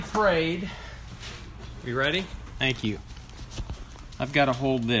prayed. You ready? Thank you. I've got to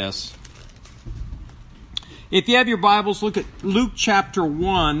hold this. If you have your Bibles, look at Luke chapter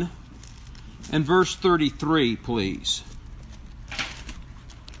 1 and verse 33, please.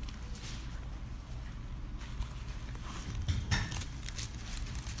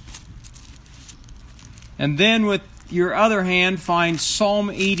 And then with your other hand, find Psalm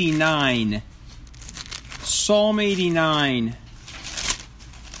 89. Psalm 89.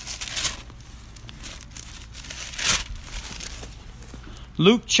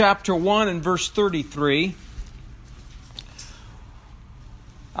 Luke chapter 1 and verse 33.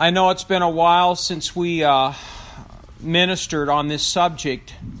 I know it's been a while since we ministered on this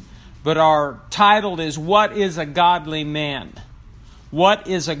subject, but our title is, What is a Godly Man? What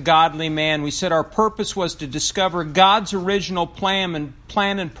is a godly man? We said our purpose was to discover God's original plan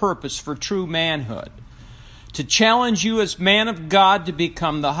and purpose for true manhood. To challenge you as man of God to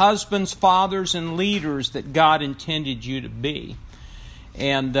become the husbands, fathers, and leaders that God intended you to be.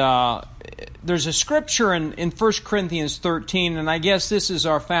 And there's a scripture in 1 Corinthians 13, and I guess this is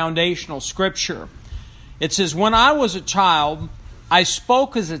our foundational scripture. It says, When I was a child, I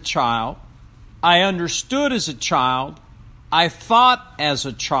spoke as a child, I understood as a child, I thought as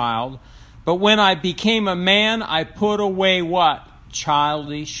a child, but when I became a man, I put away what?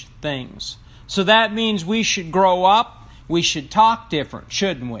 Childish things. So that means we should grow up, we should talk different,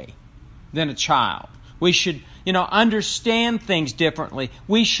 shouldn't we, than a child. We should, understand things differently.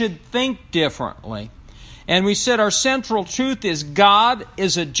 We should think differently. And we said our central truth is God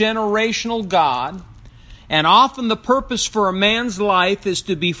is a generational God. And often the purpose for a man's life is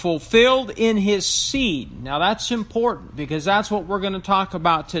to be fulfilled in his seed. Now that's important because that's what we're going to talk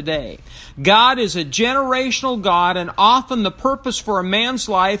about today. God is a generational God, and often the purpose for a man's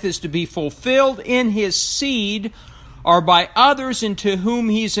life is to be fulfilled in his seed or by others into whom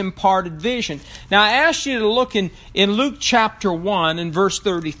he's imparted vision. Now I asked you to look in Luke chapter 1 and verse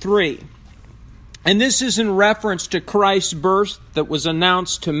 33. And this is in reference to Christ's birth that was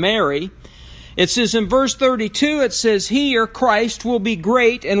announced to Mary. It says in verse 32, it says, He, or Christ, will be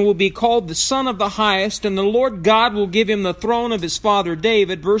great and will be called the Son of the Highest, and the Lord God will give him the throne of his father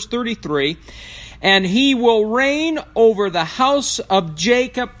David. Verse 33, and he will reign over the house of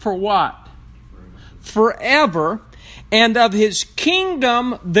Jacob for what? Forever. And of his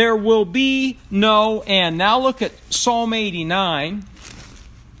kingdom there will be no end. Now look at Psalm 89.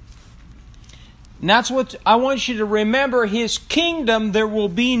 And that's what I want you to remember. His kingdom, there will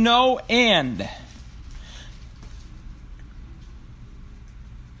be no end.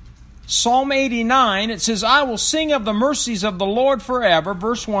 Psalm 89, it says, I will sing of the mercies of the Lord forever.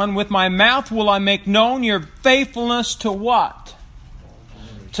 Verse 1, with my mouth will I make known your faithfulness to what?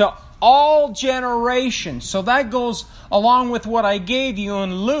 To all generations. So that goes along with what I gave you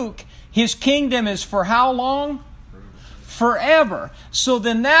in Luke. His kingdom is for how long? Forever. So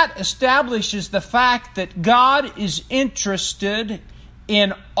then that establishes the fact that God is interested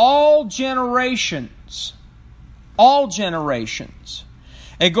in all generations. All generations.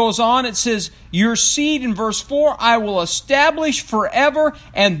 It goes on, it says, your seed in verse 4, I will establish forever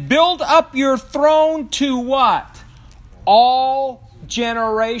and build up your throne to what? All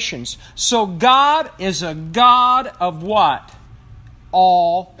generations. So God is a God of what?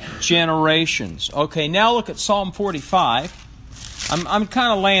 All generations. Okay, now look at Psalm 45. I'm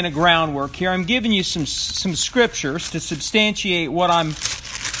kind of laying a groundwork here. I'm giving you some scriptures to substantiate what I'm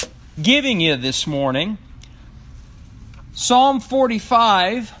giving you this morning. Psalm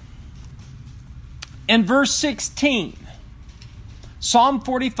 45 and verse 16. Psalm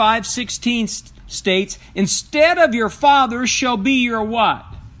 45:16 states, instead of your fathers shall be your what?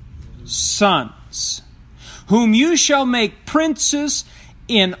 Sons, whom you shall make princes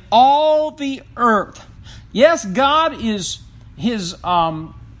in all the earth. Yes, God is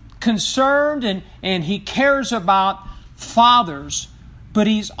concerned and He cares about fathers, but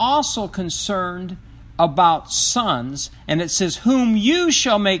He's also concerned about sons. And it says, whom you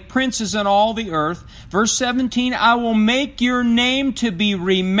shall make princes in all the earth. Verse 17, I will make your name to be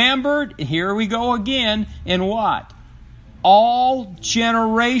remembered. Here we go again. In what? All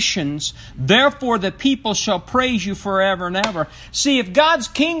generations. Therefore the people shall praise you forever and ever. See, if God's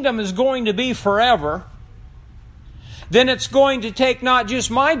kingdom is going to be forever, then it's going to take not just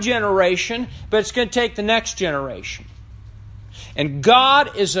my generation, but it's going to take the next generation. And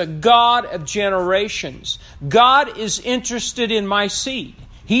God is a God of generations. God is interested in my seed.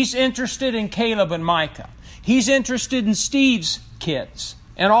 He's interested in Caleb and Micah. He's interested in Steve's kids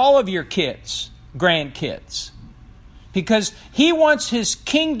and all of your kids, grandkids. because He wants His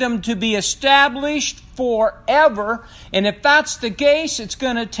kingdom to be established forever. And if that's the case, it's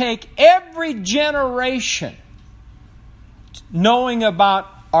going to take every generation knowing about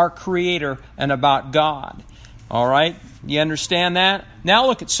our Creator and about God. All right? You understand that? Now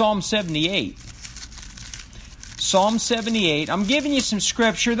look at Psalm 78. Psalm 78. I'm giving you some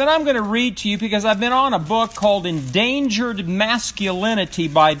scripture that I'm going to read to you because I've been on a book called Endangered Masculinity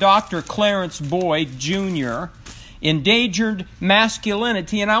by Dr. Clarence Boyd, Jr. Endangered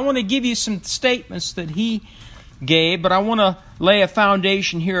Masculinity. And I want to give you some statements that he gave, but I want to lay a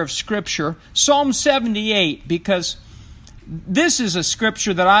foundation here of scripture. Psalm 78, because this is a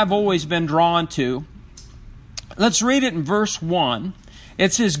scripture that I've always been drawn to. Let's read it in verse 1.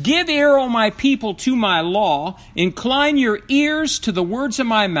 It says, "Give ear, O my people, to my law. Incline your ears to the words of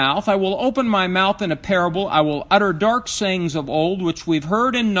my mouth. I will open my mouth in a parable. I will utter dark sayings of old, which we've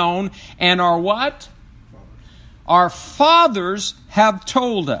heard and known, and our what? Our fathers have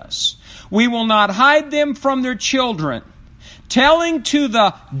told us. We will not hide them from their children, telling to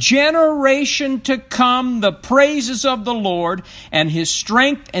the generation to come the praises of the Lord and His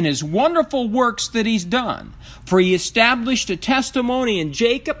strength and His wonderful works that He's done. For He established a testimony in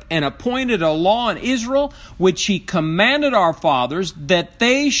Jacob and appointed a law in Israel, which He commanded our fathers, that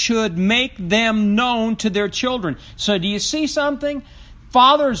they should make them known to their children." So do you see something?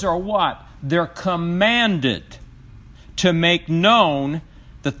 Fathers are what? They're commanded to make known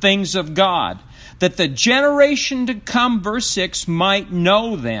the things of God, that the generation to come, verse 6, might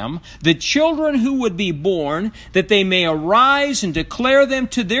know them, the children who would be born, that they may arise and declare them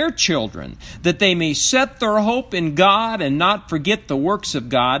to their children, that they may set their hope in God and not forget the works of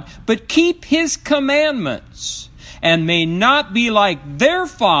God, but keep His commandments, and may not be like their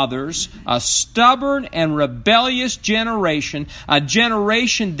fathers, a stubborn and rebellious generation, a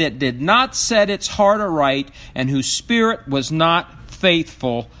generation that did not set its heart aright, and whose spirit was not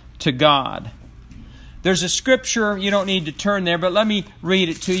faithful to God. There's a scripture, you don't need to turn there, but let me read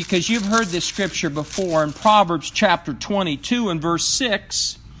it to you because you've heard this scripture before. In Proverbs chapter 22 and verse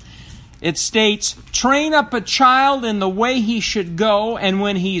 6, it states, "Train up a child in the way he should go, and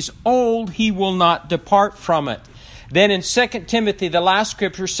when he's old, he will not depart from it." Then in 2 Timothy, the last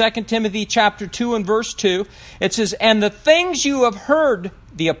scripture, 2 Timothy chapter 2 and verse 2, it says, "And the things you have heard,"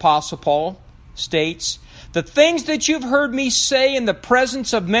 the Apostle Paul states, "the things that you've heard me say in the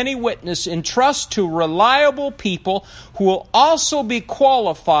presence of many witnesses, entrust to reliable people who will also be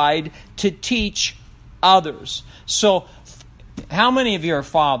qualified to teach others." So, how many of you are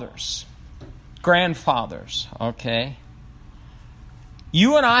fathers? Grandfathers, okay?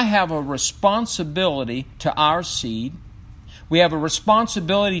 You and I have a responsibility to our seed. We have a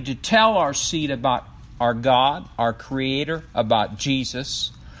responsibility to tell our seed about our God, our Creator, about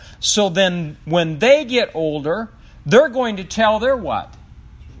Jesus. So then when they get older, they're going to tell their what?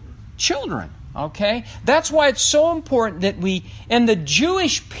 Children. Okay? That's why it's so important that and the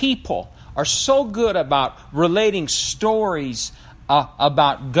Jewish people are so good about relating stories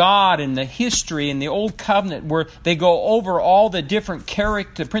about God and the history in the Old Covenant, where they go over all the different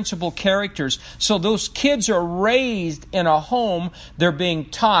principal characters. So those kids are raised in a home, they're being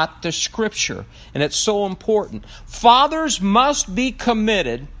taught the Scripture. And it's so important. Fathers must be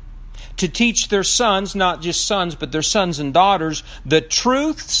committed to teach their sons, not just sons, but their sons and daughters, the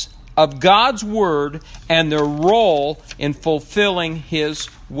truths of God's Word and their role in fulfilling His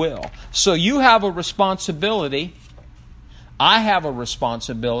will. So you have a responsibility. I have a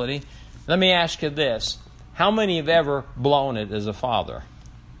responsibility. Let me ask you this. How many have ever blown it as a father?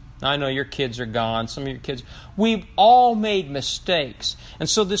 I know your kids are gone. Some of your kids. We've all made mistakes. And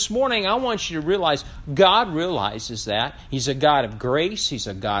so this morning I want you to realize God realizes that. He's a God of grace. He's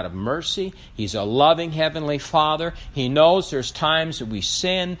a God of mercy. He's a loving Heavenly Father. He knows there's times that we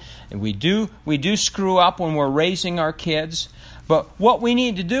sin and we do screw up when we're raising our kids. But what we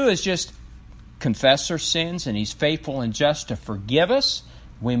need to do is just confess our sins, and He's faithful and just to forgive us.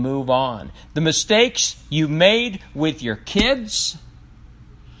 We move on. The mistakes you've made with your kids,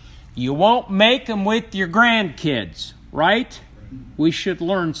 you won't make them with your grandkids, right? We should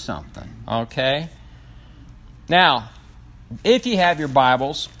learn something, okay? Now, if you have your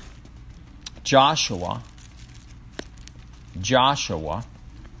Bibles, Joshua,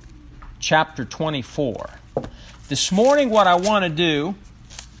 chapter 24. This morning what I want to do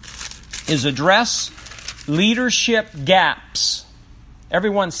is address leadership gaps.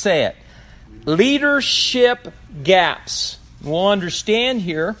 Everyone say it. Leadership gaps. We'll understand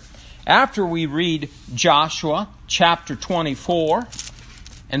here after we read Joshua chapter 24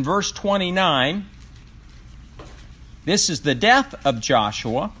 and verse 29. This is the death of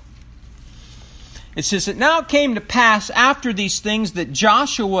Joshua. It says, "It now came to pass after these things that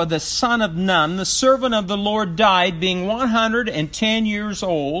Joshua the son of Nun, the servant of the Lord, died, being 110 years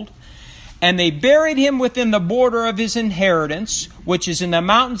old. And they buried him within the border of his inheritance, which is in the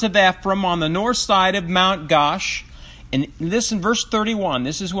mountains of Ephraim on the north side of Mount Gaash." And listen, verse 31,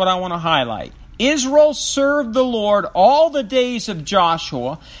 this is what I want to highlight. "Israel served the Lord all the days of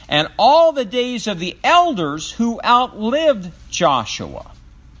Joshua and all the days of the elders who outlived Joshua."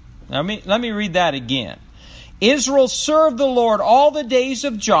 Let me read that again. "Israel served the Lord all the days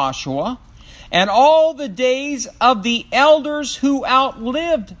of Joshua and all the days of the elders who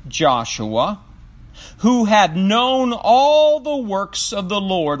outlived Joshua, who had known all the works of the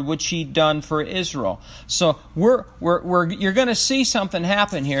Lord which he'd done for Israel." So you're going to see something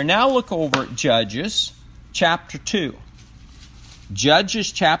happen here. Now look over at Judges chapter 2.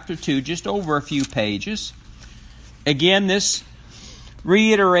 Judges chapter 2, just over a few pages. Again, this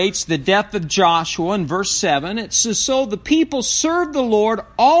reiterates the death of Joshua in verse 7. It says, "So the people served the Lord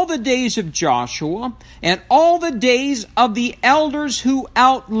all the days of Joshua and all the days of the elders who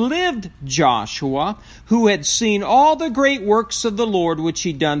outlived Joshua, who had seen all the great works of the Lord which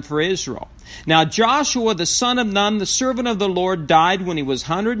he'd done for Israel. Now Joshua the son of Nun, the servant of the Lord, died when he was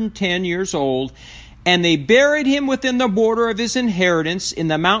 110 years old, and they buried him within the border of his inheritance in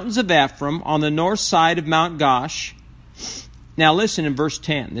the mountains of Ephraim on the north side of Mount Gaash." Now listen in verse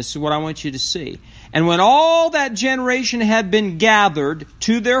 10. This is what I want you to see. "And when all that generation had been gathered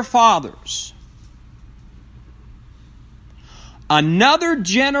to their fathers, another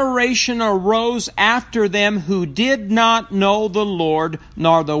generation arose after them who did not know the Lord,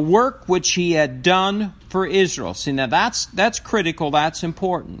 nor the work which he had done for Israel." See, now that's critical, that's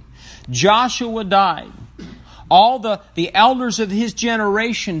important. Joshua died. All the elders of his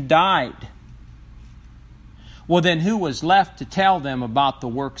generation died. Well, then who was left to tell them about the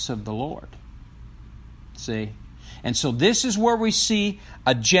works of the Lord? See? And so this is where we see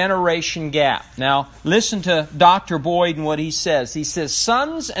a generation gap. Now, listen to Dr. Boyd and what he says. He says,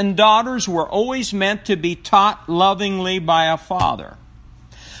 "Sons and daughters were always meant to be taught lovingly by a father.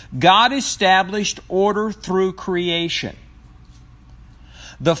 God established order through creation.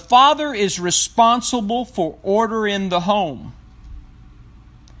 The father is responsible for order in the home.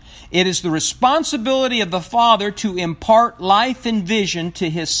 It is the responsibility of the father to impart life and vision to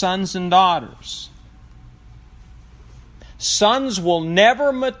his sons and daughters. Sons will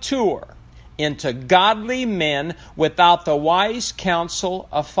never mature into godly men without the wise counsel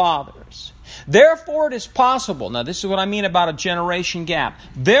of fathers. Therefore it is possible," now this is what I mean about a generation gap.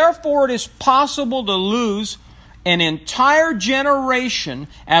 "Therefore it is possible to lose an entire generation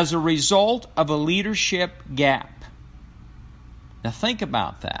as a result of a leadership gap." Now think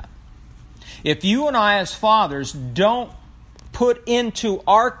about that. If you and I as fathers don't put into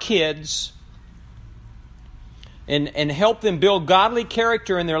our kids and help them build godly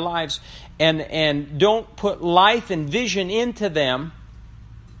character in their lives and don't put life and vision into them,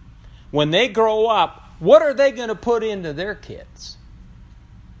 when they grow up, what are they going to put into their kids?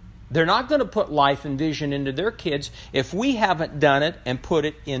 They're not going to put life and vision into their kids if we haven't done it and put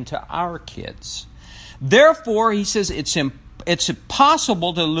it into our kids. Therefore, he says it's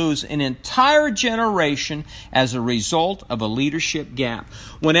possible to lose an entire generation as a result of a leadership gap.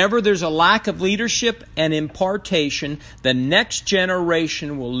 Whenever there's a lack of leadership and impartation, the next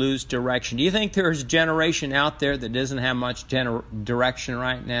generation will lose direction. Do you think there's a generation out there that doesn't have much direction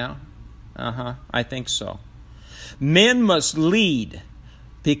right now? I think so. Men must lead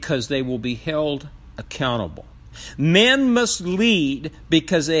because they will be held accountable. Men must lead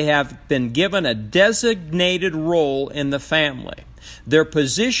because they have been given a designated role in the family. Their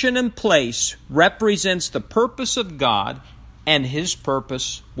position and place represents the purpose of God, and His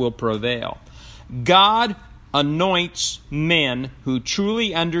purpose will prevail. God anoints men who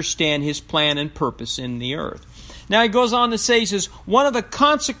truly understand His plan and purpose in the earth. Now he goes on to say, he says, one of the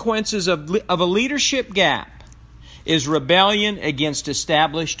consequences of a leadership gap is rebellion against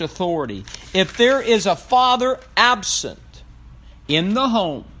established authority. If there is a father absent in the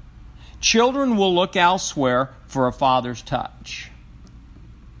home, children will look elsewhere for a father's touch.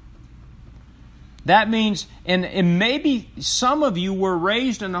 That means, and maybe some of you were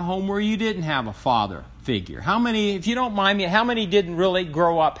raised in a home where you didn't have a father figure. How many, if you don't mind me, how many didn't really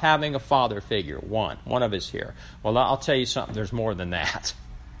grow up having a father figure? One of us here. Well, I'll tell you something, there's more than that.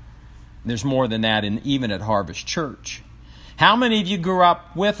 There's more than that even at Harvest Church. How many of you grew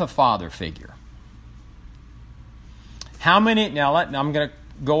up with a father figure? How many, I'm going to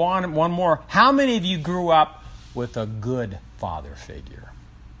go on one more. How many of you grew up with a good father figure?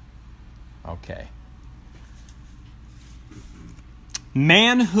 Okay.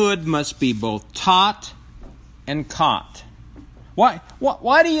 manhood must be both taught and caught.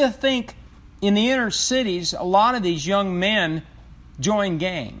 Why do you think in the inner cities a lot of these young men join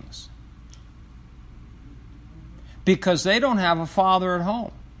gangs? Because they don't have a father at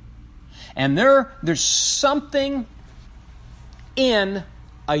home. And there's something in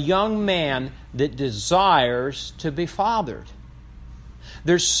a young man that desires to be fathered.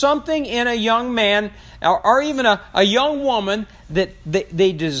 There's something in a young man or even a young woman that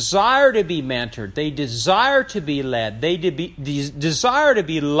they desire to be mentored. They desire to be led. They desire to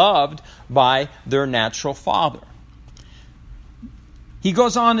be loved by their natural father. He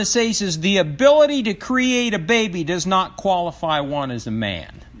goes on to say, he says, the ability to create a baby does not qualify one as a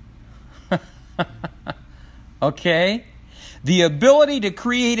man. Okay? The ability to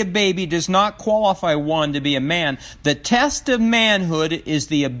create a baby does not qualify one to be a man. The test of manhood is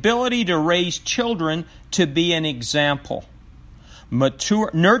the ability to raise children to be an example.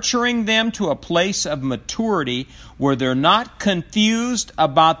 Nurturing them to a place of maturity where they're not confused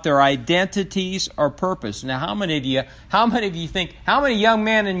about their identities or purpose. Now, how many of you think, how many young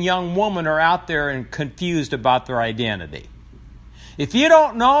men and young women are out there and confused about their identity? If you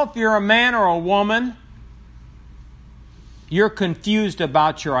don't know if you're a man or a woman, you're confused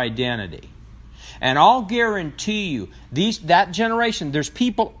about your identity. And I'll guarantee you, that generation, there's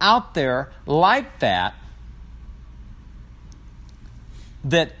people out there like that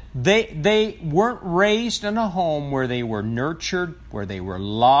they weren't raised in a home where they were nurtured, where they were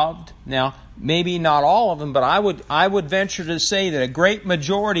loved. Now, maybe not all of them, but I would venture to say that a great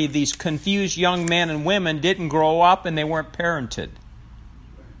majority of these confused young men and women didn't grow up and they weren't parented.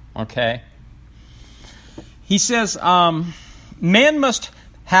 Okay? He says, men must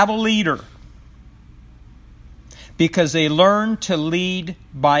have a leader because they learn to lead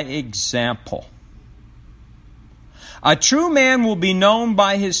by example. A true man will be known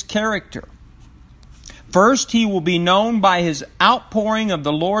by his character. First, he will be known by his outpouring of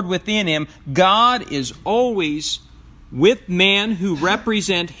the Lord within him. God is always with men who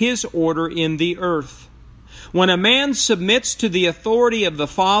represent his order in the earth. When a man submits to the authority of the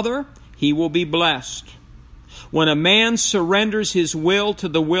Father, he will be blessed. When a man surrenders his will to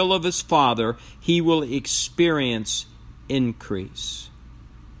the will of his Father, he will experience increase.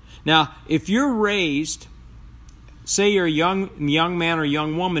 Now, if you're raised, say you're a young man or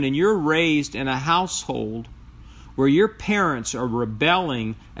young woman, and you're raised in a household where your parents are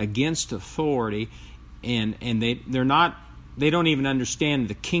rebelling against authority, and they don't even understand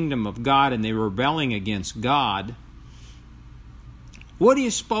the kingdom of God, and they're rebelling against God. What do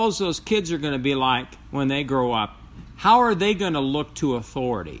you suppose those kids are going to be like when they grow up? How are they going to look to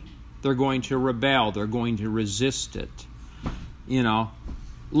authority? They're going to rebel. They're going to resist it. You know,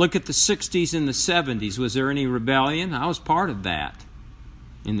 look at the 60s and the 70s. Was there any rebellion? I was part of that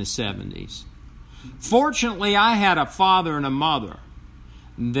in the 70s. Fortunately, I had a father and a mother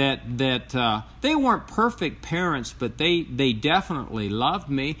that they weren't perfect parents, but they definitely loved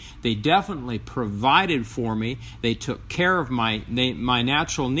me. They definitely provided for me. They took care of my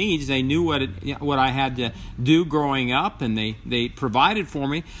natural needs. They knew what I had to do growing up, and they provided for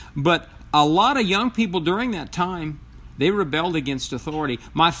me. But a lot of young people during that time, they rebelled against authority.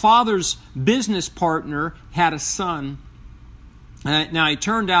 My father's business partner had a son. Now, he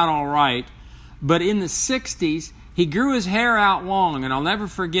turned out all right, but in the 60s, he grew his hair out long, and I'll never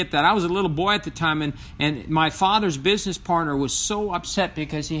forget that. I was a little boy at the time, and my father's business partner was so upset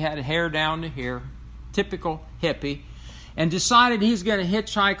because he had hair down to here, typical hippie, and decided he's going to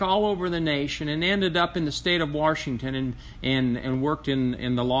hitchhike all over the nation, and ended up in the state of Washington and worked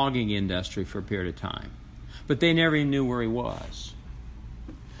in the logging industry for a period of time. But they never even knew where he was.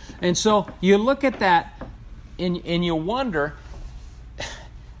 And so you look at that and you wonder,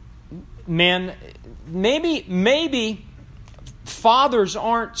 men, maybe fathers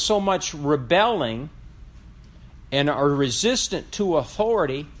aren't so much rebelling and are resistant to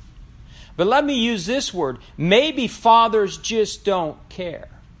authority, but let me use this word. Maybe fathers just don't care.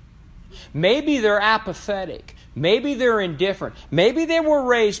 Maybe they're apathetic. Maybe they're indifferent. Maybe they were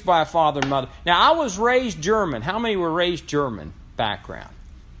raised by a father and mother. Now, I was raised German. How many were raised German background?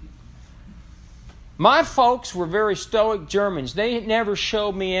 My folks were very stoic Germans. They never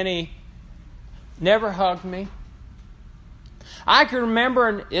showed me never hugged me. I can remember,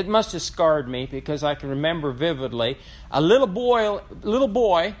 and it must have scarred me because I can remember vividly, I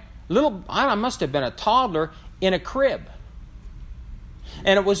must have been a toddler in a crib.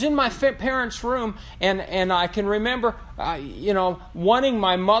 And it was in my parents' room, and I can remember, wanting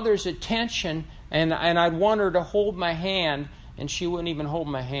my mother's attention, and I'd want her to hold my hand, and she wouldn't even hold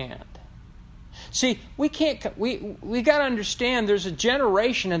my hand. See, we got to understand there's a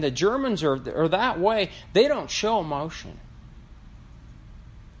generation, and the Germans are that way. They don't show emotion.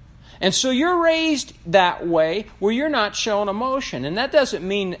 And so you're raised that way where you're not showing emotion. And that doesn't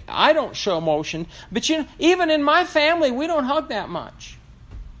mean I don't show emotion. But even in my family, we don't hug that much.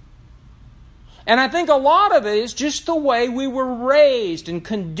 And I think a lot of it is just the way we were raised and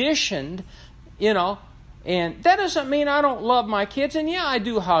conditioned, And that doesn't mean I don't love my kids. And yeah, I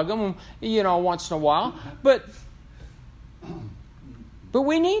do hug them, once in a while. But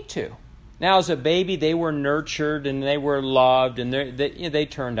we need to. Now, as a baby, they were nurtured and they were loved, and they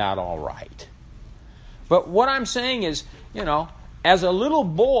turned out all right. But what I'm saying is, as a little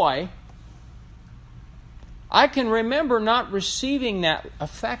boy, I can remember not receiving that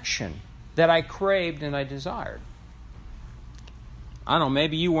affection that I craved and I desired. I don't know,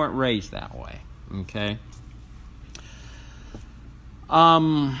 maybe you weren't raised that way, okay?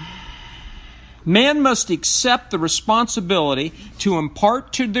 Man must accept the responsibility to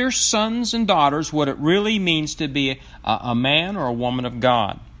impart to their sons and daughters what it really means to be a man or a woman of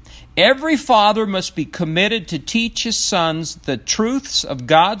God. Every father must be committed to teach his sons the truths of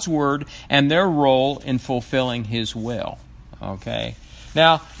God's Word and their role in fulfilling His will. Okay?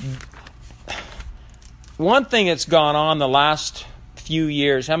 Now, one thing that's gone on the last few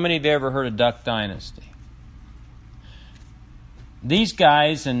years, how many of you have ever heard of Duck Dynasty? These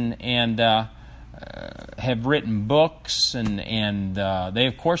guys have written books, and they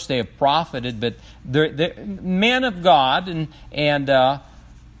have profited, but they're men of God and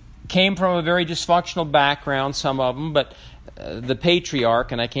came from a very dysfunctional background, some of them, but the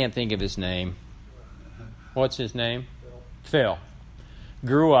patriarch, and I can't think of his name. What's his name? Phil.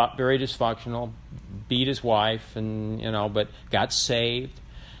 Grew up very dysfunctional, beat his wife, and but got saved.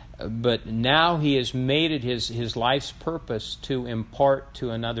 But now he has made it his life's purpose to impart to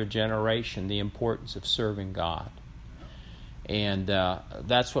another generation the importance of serving God. And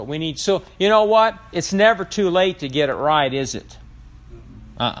that's what we need. So, you know what? It's never too late to get it right, is it?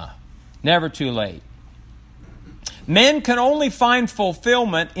 Never too late. Men can only find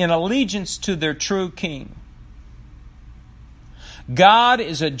fulfillment in allegiance to their true king. God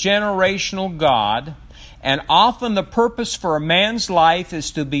is a generational God, and often the purpose for a man's life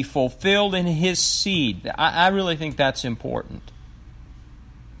is to be fulfilled in his seed. I really think that's important.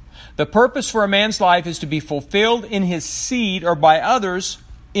 The purpose for a man's life is to be fulfilled in his seed or by others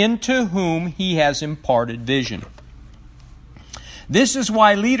into whom he has imparted vision. This is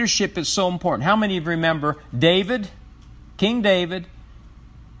why leadership is so important. How many of you remember David, King David,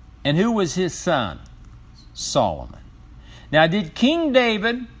 and who was his son? Solomon. Now, did King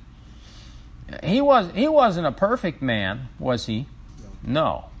David, he wasn't a perfect man, was he?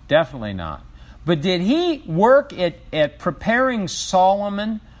 No, definitely not. But did he work at preparing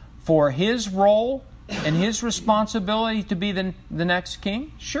Solomon for his role and his responsibility to be the next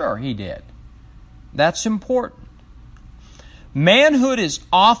king? Sure, he did. That's important. Manhood is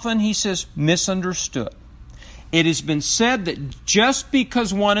often, he says, misunderstood. It has been said that just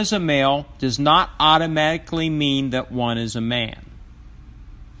because one is a male does not automatically mean that one is a man.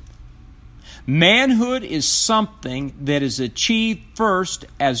 Manhood is something that is achieved first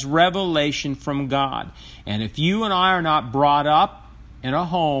as revelation from God. And if you and I are not brought up in a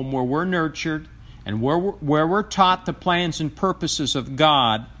home where we're nurtured and where we're taught the plans and purposes of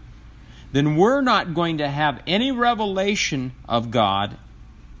God, then we're not going to have any revelation of God.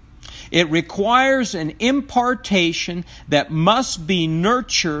 It requires an impartation that must be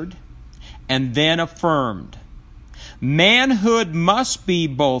nurtured and then affirmed. Manhood must be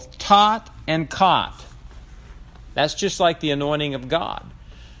both taught and caught. That's just like the anointing of God.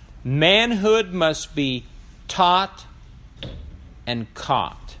 Manhood must be taught and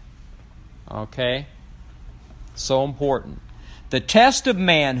caught. Okay? So important. The test of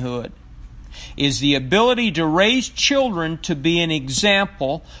manhood is the ability to raise children to be an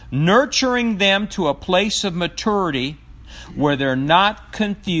example, nurturing them to a place of maturity where they're not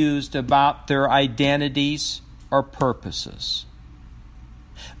confused about their identities or purposes.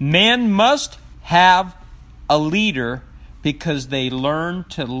 Men must have a leader because they learn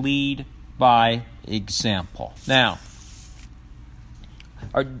to lead by example. Now,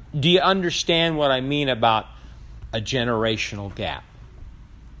 do you understand what I mean about a generational gap?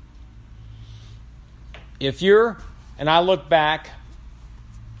 And I look back,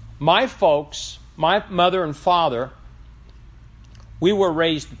 my folks, my mother and father,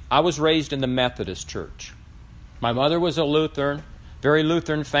 I was raised in the Methodist church. My mother was a Lutheran, very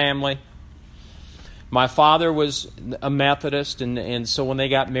Lutheran family. My father was a Methodist, and so when they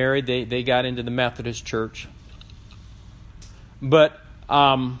got married, they got into the Methodist church. But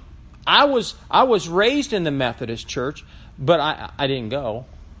I was raised in the Methodist church, but I didn't go.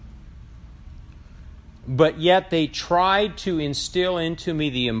 But yet they tried to instill into me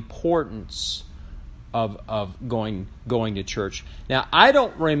the importance of going to church. Now, I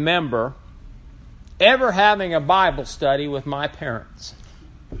don't remember ever having a Bible study with my parents,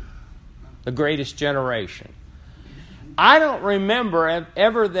 the greatest generation. I don't remember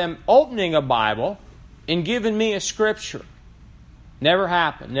ever them opening a Bible and giving me a scripture. Never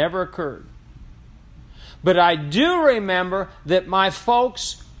happened, never occurred. But I do remember that my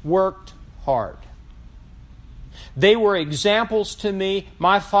folks worked hard. They were examples to me.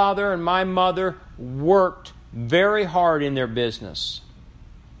 My father and my mother worked very hard in their business.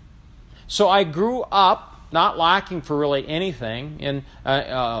 So I grew up not lacking for really anything in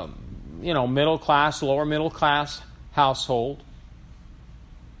middle class, lower middle class household.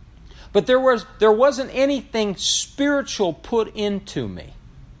 But there wasn't anything spiritual put into me.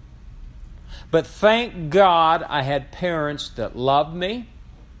 But thank God I had parents that loved me,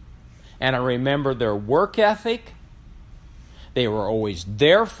 and I remember their work ethic. They were always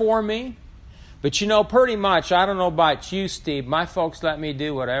there for me. But pretty much, I don't know about you, Steve, my folks let me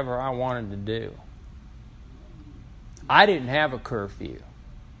do whatever I wanted to do. I didn't have a curfew.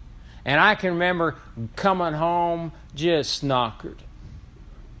 And I can remember coming home just knockered,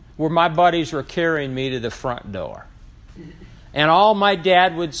 where my buddies were carrying me to the front door. And all my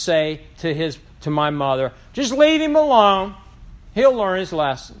dad would say to my mother, just leave him alone. He'll learn his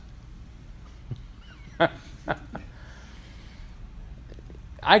lesson.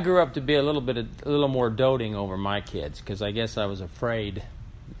 I grew up to be a little more doting over my kids, because I guess I was afraid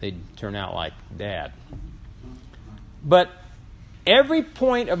they'd turn out like Dad. But every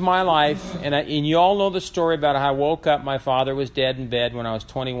point of my life, and you all know the story about how I woke up, my father was dead in bed when I was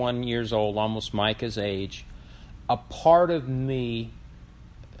 21 years old, almost Micah's age. A part of me,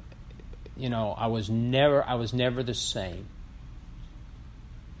 I was never the same.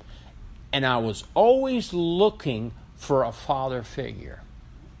 And I was always looking for a father figure.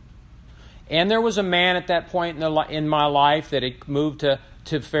 And there was a man at that point in my life that had moved to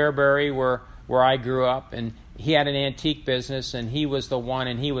Fairbury, where I grew up, and he had an antique business, and he was the one,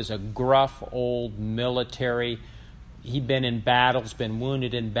 and he was a gruff old military. He'd been in battles, been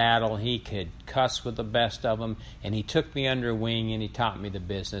wounded in battle. He could cuss with the best of them, and he took me under wing, and he taught me the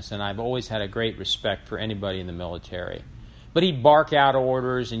business, and I've always had a great respect for anybody in the military. But he'd bark out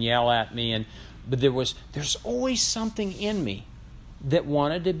orders and yell at me, but there's always something in me that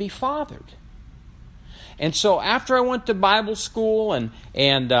wanted to be fathered. And so after I went to Bible school and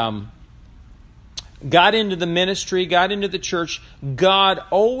got into the ministry, got into the church, God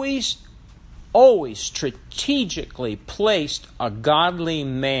always strategically placed a godly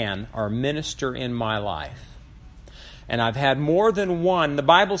man or minister in my life. And I've had more than one. The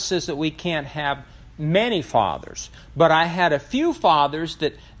Bible says that we can't have many fathers, but I had a few fathers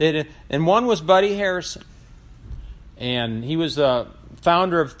and one was Buddy Harrison. And he was the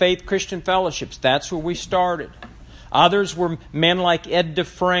founder of Faith Christian Fellowships. That's where we started. Others were men like Ed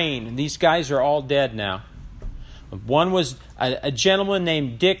Dufresne. These guys are all dead now. One was a gentleman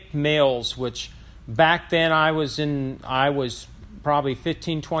named Dick Mills, which back then I was probably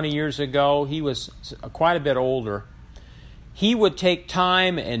 15, 20 years ago. He was quite a bit older. He would take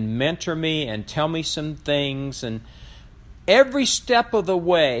time and mentor me and tell me some things, and every step of the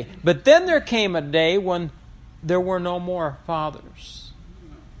way. But then there came a day when there were no more fathers.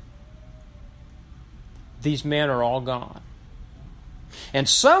 These men are all gone. And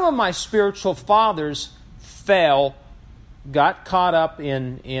some of my spiritual fathers got caught up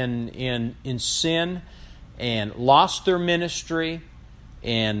in sin and lost their ministry,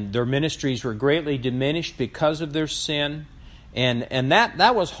 and their ministries were greatly diminished because of their sin. And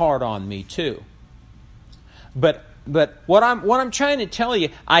that was hard on me too. But what I'm trying to tell you,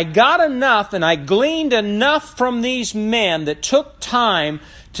 I got enough and I gleaned enough from these men that took time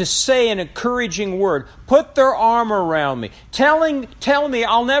to say an encouraging word, put their arm around me, telling me,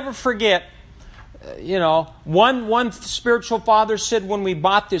 I'll never forget. One spiritual father said when we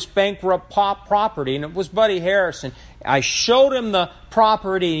bought this bankrupt property, and it was Buddy Harrison, I showed him the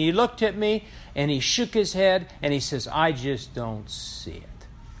property, and he looked at me, and he shook his head, and he says, I just don't see it.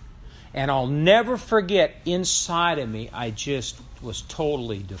 And I'll never forget, inside of me, I just was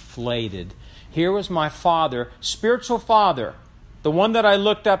totally deflated. Here was my father, spiritual father, the one that I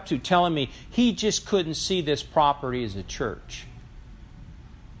looked up to, telling me he just couldn't see this property as a church.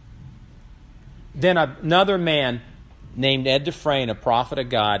 Then another man named Ed Dufresne, a prophet of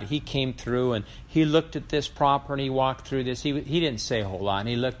God, he came through and he looked at this property, he walked through this. He didn't say a whole lot. And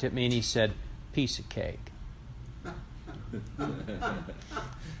he looked at me and he said, piece of cake.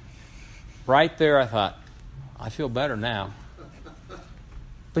 Right there I thought, I feel better now.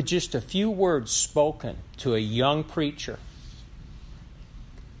 But just a few words spoken to a young preacher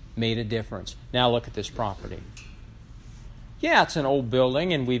made a difference. Now look at this property. Yeah, it's an old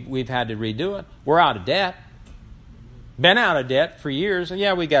building and we've had to redo it. We're out of debt. Been out of debt for years. And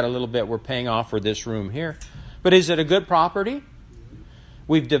yeah, we got a little bit we're paying off for this room here. But is it a good property?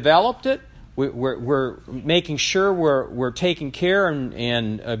 We've developed it. We're making sure we're taking care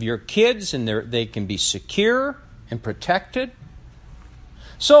and of your kids and they can be secure and protected.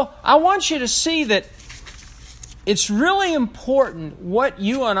 So I want you to see that it's really important what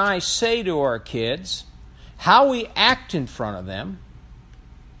you and I say to our kids, how we act in front of them.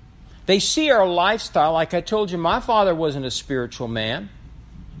 They see our lifestyle. Like I told you, my father wasn't a spiritual man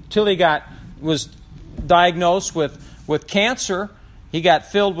till he was diagnosed with cancer. He got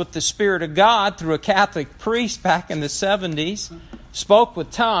filled with the Spirit of God through a Catholic priest back in the 70s. Spoke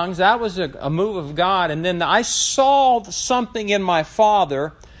with tongues. That was a move of God. And then I saw something in my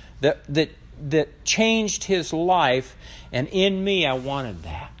father that changed his life. And in me, I wanted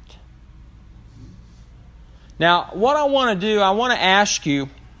that. Now, what I want to do, I want to ask you,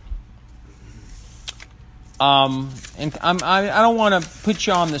 and I don't want to put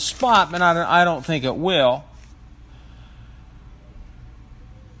you on the spot, but I don't think it will.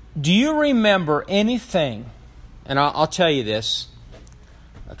 Do you remember anything, and I'll tell you this,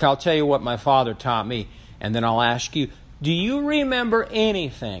 I'll tell you what my father taught me, and then I'll ask you, do you remember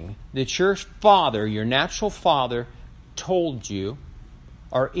anything that your father, your natural father, told you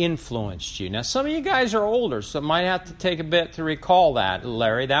or influenced you? Now, some of you guys are older, so it might have to take a bit to recall that,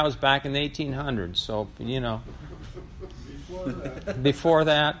 Larry. That was back in the 1800s, so, Before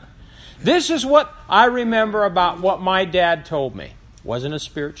that. This is what I remember about what my dad told me. Wasn't a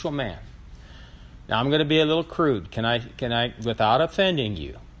spiritual man. Now, I'm going to be a little crude. Can I, without offending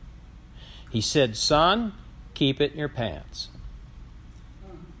you? He said, son, keep it in your pants.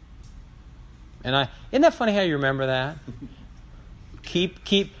 And isn't that funny how you remember that?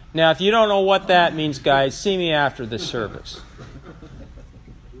 Keep. Now, if you don't know what that means, guys, see me after the service.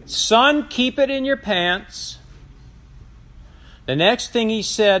 Son, keep it in your pants. The next thing he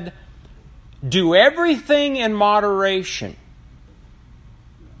said, do everything in moderation.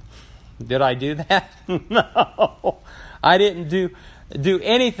 Did I do that? No. I didn't do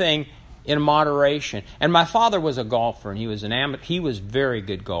anything in moderation. And my father was a golfer, and he was he was a very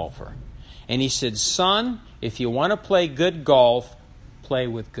good golfer. And he said, son, if you want to play good golf, play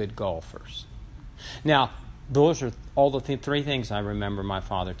with good golfers. Now, those are all the three things I remember my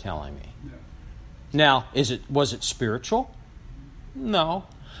father telling me. Yeah. Now, was it spiritual? No.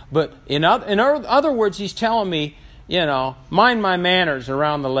 But in other words, he's telling me, mind my manners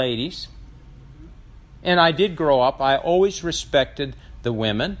around the ladies. And I did grow up. I always respected the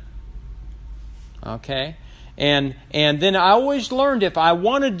women. Okay? And then I always learned if I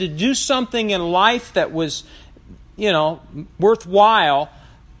wanted to do something in life that was, worthwhile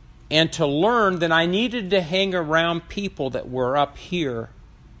and to learn, then I needed to hang around people that were up here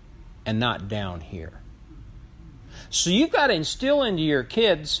and not down here. So you've got to instill into your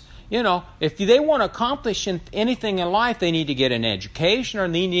kids, if they want to accomplish anything in life, they need to get an education or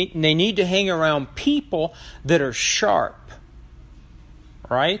they need to hang around people that are sharp.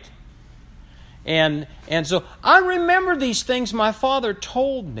 Right? And so I remember these things my father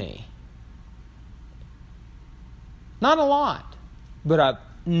told me. Not a lot, but I've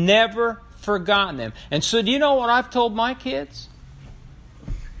never forgotten them. And so do you know what I've told my kids?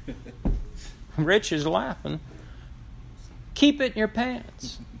 Rich is laughing. Keep it in your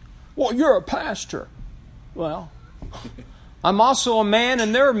pants. Well, you're a pastor. Well, I'm also a man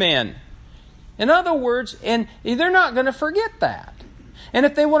and they're men. In other words, and they're not going to forget that. And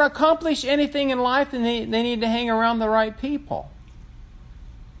if they want to accomplish anything in life, then they need to hang around the right people.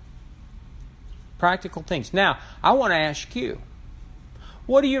 Practical things. Now, I want to ask you,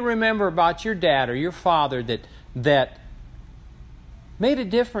 what do you remember about your dad or your father that made a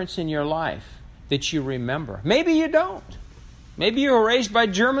difference in your life that you remember? Maybe you don't. Maybe you were raised by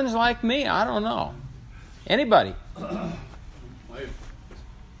Germans like me. I don't know. Anybody? My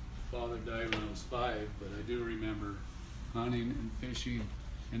father died when I was 5, but I do remember hunting and fishing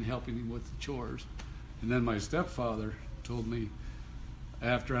and helping him with the chores. And then my stepfather told me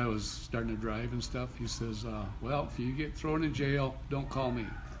after I was starting to drive and stuff, he says, well, if you get thrown in jail, don't call me.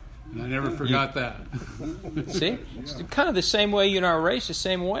 And I never forgot that. See? It's kind of the same way, raised the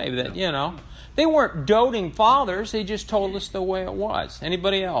same way that, they weren't doting fathers. They just told us the way it was.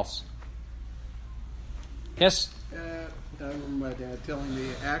 Anybody else? Yes? remember my dad telling me,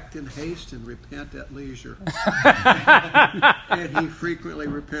 act in haste and repent at leisure. And he frequently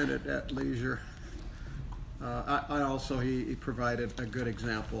repented at leisure. I also, he provided a good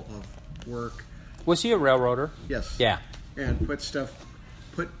example of work. Was he a railroader? Yes. Yeah. And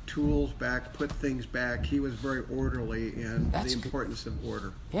put tools back, put things back. He was very orderly in the importance of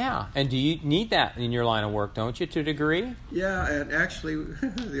order. Yeah. And do you need that in your line of work, don't you, to a degree? Yeah, and actually,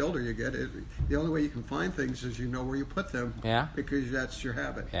 the older you get, the only way you can find things is you know where you put them. Yeah. Because that's your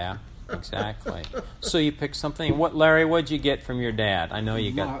habit. Yeah, exactly. So you pick something. Larry, what'd you get from your dad? I know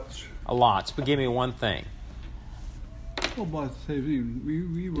you got a lot, but give me one thing. Well, about the same thing.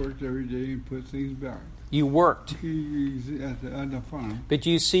 We worked every day and put things back. You worked on the farm. But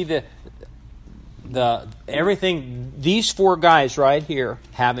you see the everything these four guys right here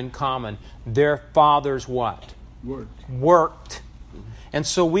have in common. Their fathers what? Worked. And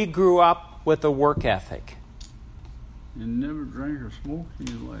so we grew up with a work ethic. And never drank or smoked in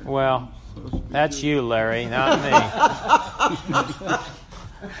your life. Well, that's you, Larry, not me.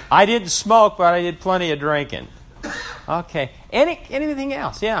 I didn't smoke, but I did plenty of drinking. Okay. Anything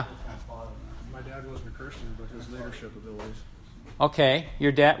else? Yeah. My dad wasn't a Christian, but his leadership abilities. Okay.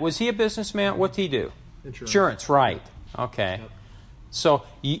 Your dad, was he a businessman? What did he do? Insurance, right. Okay. Yep. So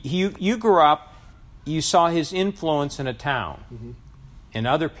you grew up, you saw his influence in a town, in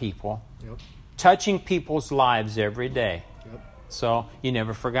other people, touching people's lives every day. Yep. So you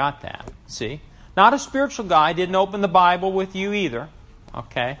never forgot that. See? Not a spiritual guy, didn't open the Bible with you either.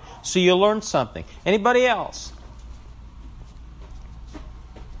 Okay. So you learned something. Anybody else?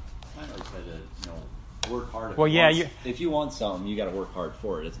 Work hard. If you want something, you got to work hard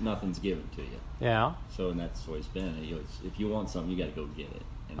for it. Nothing's given to you. Yeah. So, and that's always been. If you want something, you got to go get it.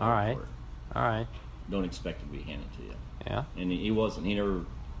 And all right. For it. All right. Don't expect it to be handed to you. Yeah. And he wasn't. He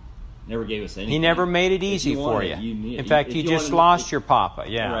never gave us anything. He never made it easy for you. In fact, you just lost your papa.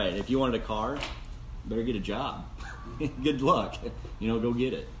 Yeah. Right. If you wanted a car, better get a job. Good luck. Go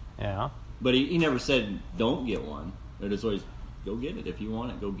get it. Yeah. But he never said don't get one. It was always go get it. If you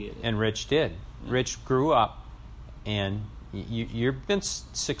want it, go get it. And Rich did. Rich grew up, and you've been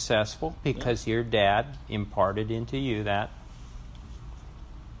successful because your dad imparted into you that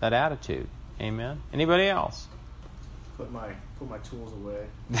attitude. Amen. Anybody else? Put my tools away.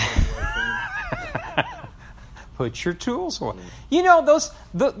 Put your tools away.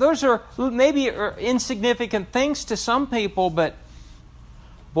 Those are maybe insignificant things to some people, but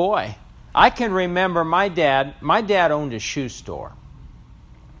boy, I can remember my dad. My dad owned a shoe store.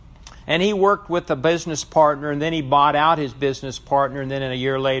 And he worked with a business partner, and then he bought out his business partner, and then a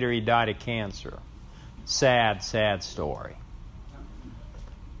year later he died of cancer. Sad, sad story.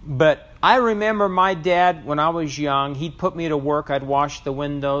 But I remember my dad, when I was young, he'd put me to work. I'd wash the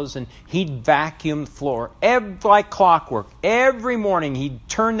windows, and he'd vacuum the floor. Like clockwork. Every morning he'd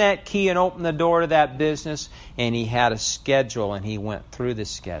turn that key and open the door to that business, and he had a schedule, and he went through the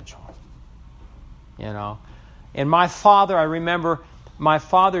schedule. And my father, I remember... My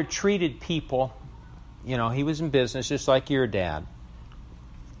father treated people, he was in business just like your dad.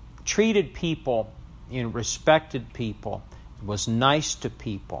 Treated people, respected people, was nice to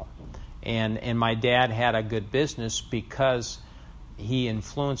people. And my dad had a good business because he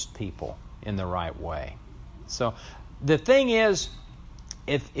influenced people in the right way. So the thing is,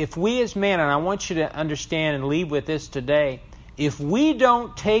 if we as men, and I want you to understand and leave with this today, if we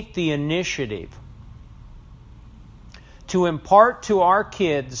don't take the initiative to impart to our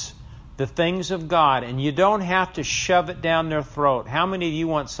kids the things of God, and you don't have to shove it down their throat. How many of you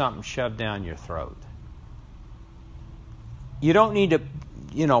want something shoved down your throat? You don't need to,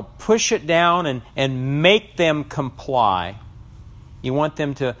 push it down and make them comply. You want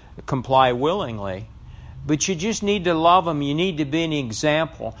them to comply willingly. But you just need to love them. You need to be an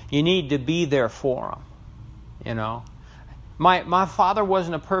example. You need to be there for them, My father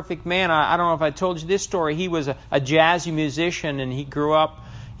wasn't a perfect man. I don't know if I told you this story. He was a jazzy musician, and he grew up.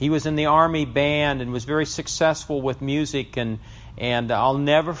 He was in the Army band and was very successful with music. And I'll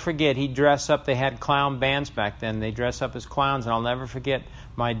never forget, he'd dress up. They had clown bands back then. They dress up as clowns. And I'll never forget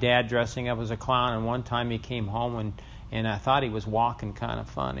my dad dressing up as a clown. And one time he came home, and I thought he was walking kind of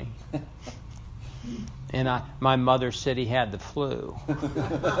funny. And my mother said he had the flu.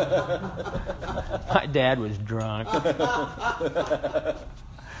 My dad was drunk.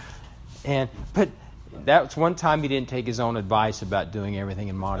 But that's one time he didn't take his own advice about doing everything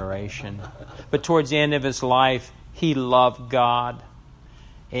in moderation. But towards the end of his life, he loved God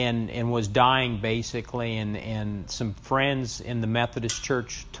and was dying basically. And some friends in the Methodist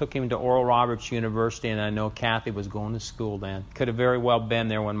Church took him to Oral Roberts University, and I know Kathy was going to school then. Could have very well been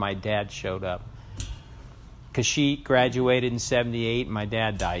there when my dad showed up. because she graduated in 78 and my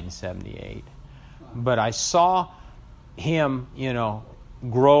dad died in 78. But I saw him,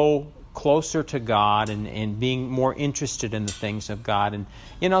 grow closer to God and being more interested in the things of God.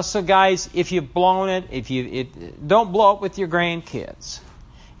 And, so guys, if you've blown it, don't blow it with your grandkids.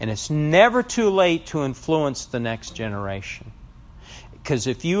 And it's never too late to influence the next generation. Because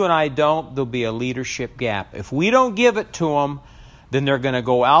if you and I don't, there'll be a leadership gap. If we don't give it to them, then they're going to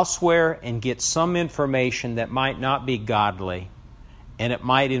go elsewhere and get some information that might not be godly. And it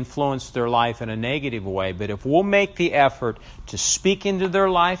might influence their life in a negative way. But if we'll make the effort to speak into their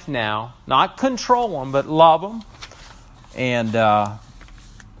life now, not control them, but love them, and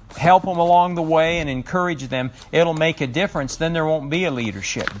help them along the way and encourage them, it'll make a difference. Then there won't be a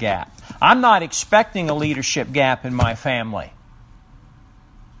leadership gap. I'm not expecting a leadership gap in my family.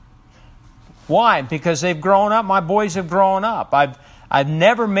 Why? Because they've grown up. My boys have grown up. I've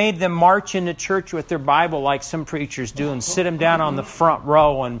never made them march into church with their Bible like some preachers do and sit them down on the front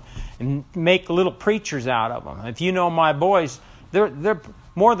row and make little preachers out of them. If you know my boys, they're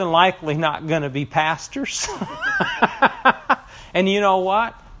more than likely not going to be pastors. And you know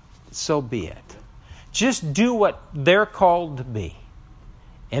what? So be it. Just do what they're called to be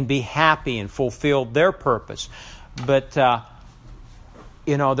and be happy and fulfill their purpose. But,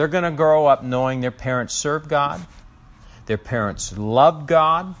 they're going to grow up knowing their parents serve God. Their parents loved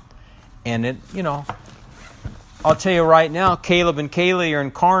God. And, I'll tell you right now, Caleb and Kaylee are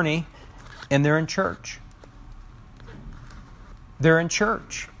in Kearney, and they're in church. They're in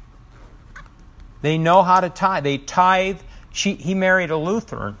church. They know how to tithe. They tithe. He married a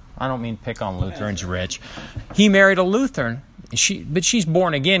Lutheran. I don't mean pick on Lutherans, Rich. He married a Lutheran, but she's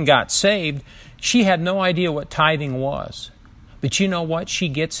born again, got saved. She had no idea what tithing was. But you know what? She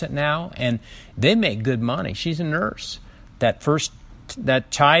gets it now, and they make good money. She's a nurse. That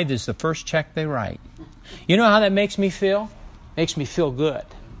tithe is the first check they write. You know how that makes me feel? Makes me feel good.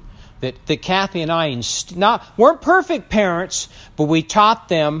 That Kathy and I weren't perfect parents, but we taught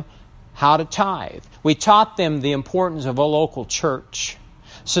them how to tithe. We taught them the importance of a local church.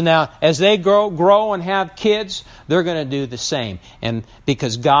 So now, as they grow and have kids, they're going to do the same. And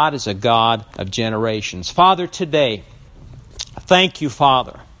because God is a God of generations. Father, today, thank you,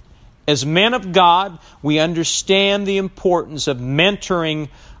 Father. As men of God, we understand the importance of mentoring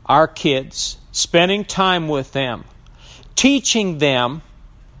our kids, spending time with them, teaching them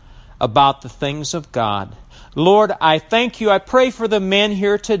about the things of God. Lord, I thank you. I pray for the men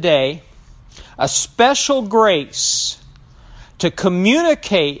here today, a special grace to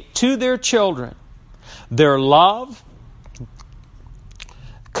communicate to their children their love.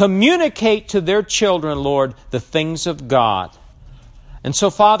 Communicate to their children, Lord, the things of God. And so,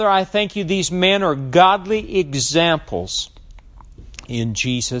 Father, I thank you. These men are godly examples. In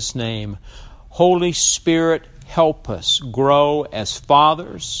Jesus' name. Holy Spirit, help us grow as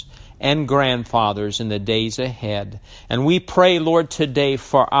fathers and grandfathers in the days ahead. And we pray, Lord, today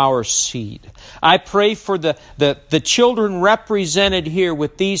for our seed. I pray for the children represented here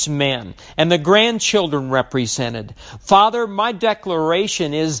with these men and the grandchildren represented. Father, my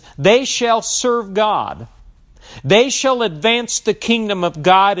declaration is they shall serve God. They shall advance the kingdom of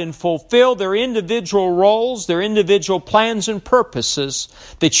God and fulfill their individual roles, their individual plans and purposes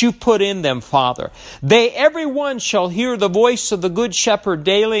that you put in them, Father. Everyone shall hear the voice of the Good Shepherd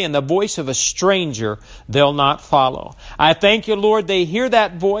daily, and the voice of a stranger they'll not follow. I thank you, Lord, they hear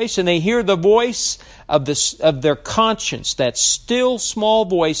that voice, and they hear the voice of their conscience, that still small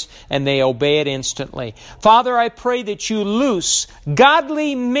voice, and they obey it instantly. Father, I pray that you loose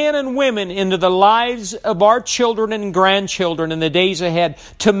godly men and women into the lives of our children and grandchildren in the days ahead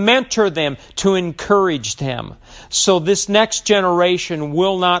to mentor them, to encourage them. So this next generation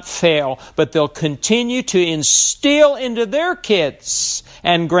will not fail, but they'll continue to instill into their kids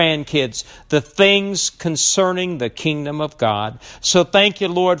and grandkids the things concerning the kingdom of God. So thank you,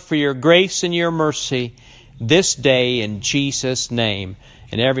 Lord, for your grace and your mercy this day in Jesus' name.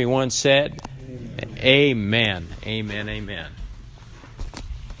 And everyone said, Amen. Amen. Amen.